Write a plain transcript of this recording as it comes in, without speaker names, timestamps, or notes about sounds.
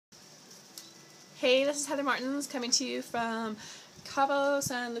Hey, this is Heather Martins coming to you from Cabo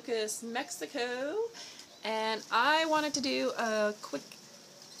San Lucas, Mexico, and I wanted to do a quick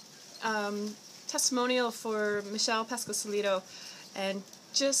testimonial for Michelle Pescosolido, and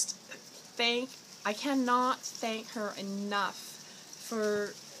just I cannot thank her enough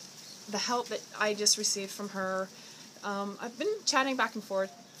for the help that I just received from her. I've been chatting back and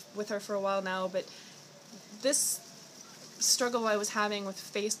forth with her for a while now, but this struggle I was having with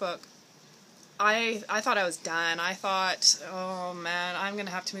Facebook, I thought I was done. I thought, oh man, I'm going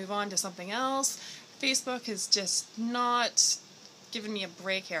to have to move on to something else. Facebook is just not giving me a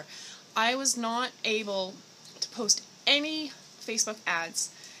break here. I was not able to post any Facebook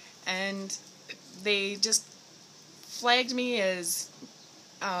ads, and they just flagged me as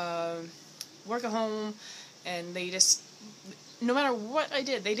work at home, and they just, no matter what I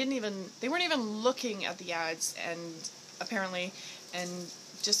did, they weren't even looking at the ads, and apparently, and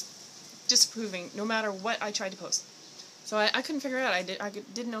just disapproving no matter what I tried to post. So I couldn't figure it out. I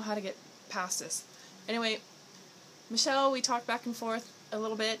didn't know how to get past this. Anyway, Michelle, we talked back and forth a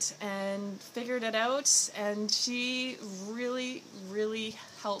little bit and figured it out, and she really, really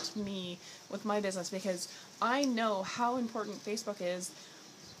helped me with my business, because I know how important Facebook is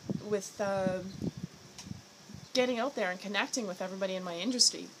with getting out there and connecting with everybody in my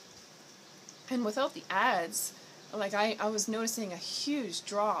industry. And without the ads, like I was noticing a huge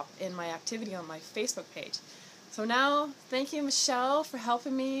drop in my activity on my Facebook page. So now, thank you, Michelle, for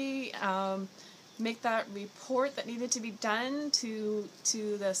helping me make that report that needed to be done to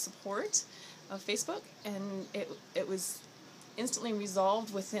the support of Facebook, and it was instantly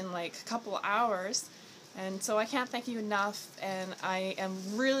resolved within like a couple of hours. And so I can't thank you enough, and I am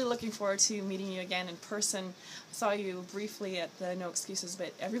really looking forward to meeting you again in person. I saw you briefly at the No Excuses,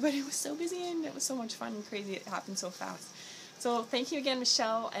 but everybody was so busy, and it was so much fun and crazy. It happened so fast. So thank you again,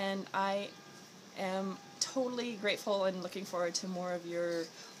 Michelle, and I am totally grateful and looking forward to more of your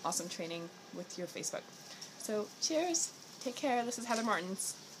awesome training with your Facebook. So cheers, take care. This is Heather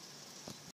Martins.